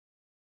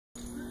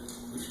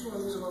just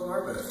one of these above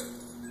our bed.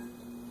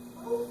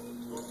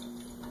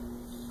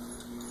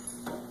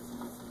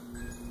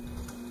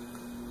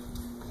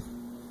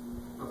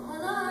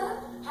 Hello?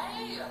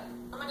 Hey!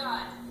 Oh my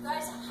god, you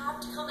guys have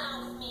to come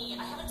out with me.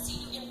 I haven't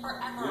seen you in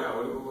forever. Yeah,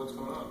 what's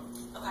going on?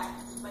 Okay,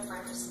 my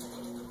friend is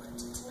spending in the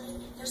London tonight.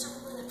 There's a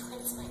rule in the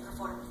Prince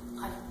microphone.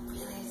 I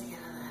really need to get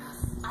out of the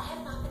house. I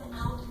have not been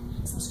out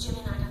since Jimmy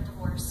and I got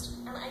divorced,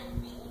 and I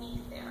really need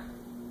you there.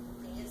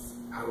 Please?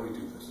 How do we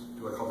do this?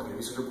 Do I call the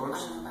babysitter punch? I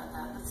don't know about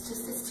that.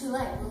 It's too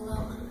late. We'll,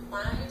 Okay.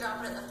 Why don't you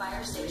drop it at the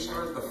fire station?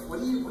 What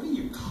are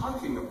you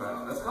talking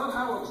about? That's not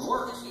how it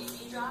works. The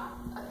baby drop?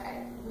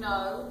 Okay.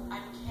 No,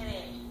 I'm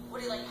kidding. What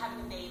do you like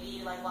having a baby?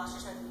 You like lost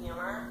your sense of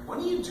humor? What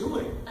are you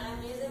doing?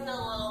 I'm using the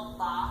little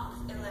box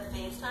in the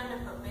FaceTime to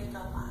put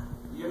makeup on.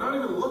 You're not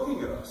even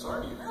looking at us,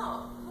 are you?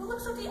 No. Who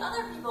looks at the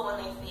other people when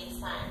they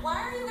FaceTime?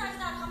 Why are you guys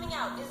not coming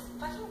out? Is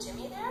fucking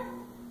Jimmy there?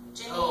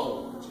 Jimmy?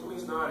 Oh,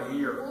 Jimmy's not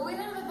here. Well, we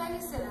don't have a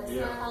babysitter, so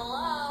Yeah.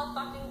 hello,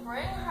 fucking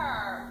bring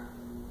her.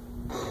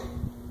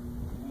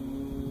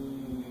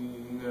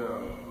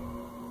 No.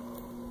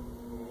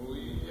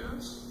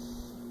 Yes.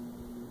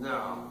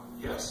 No.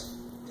 Yes.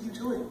 What are you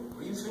doing?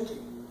 What are you thinking?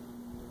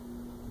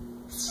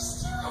 Let's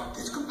just do it.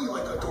 This could be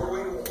like a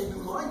doorway to a whole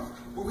new life,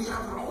 where we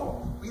have it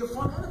all. We have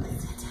fun and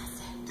It's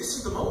fantastic. This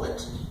is the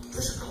moment.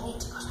 This is the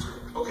moment.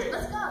 Okay.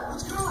 Let's go.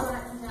 Let's go. All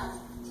right, now.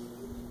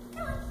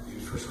 Come on.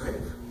 Use first rave.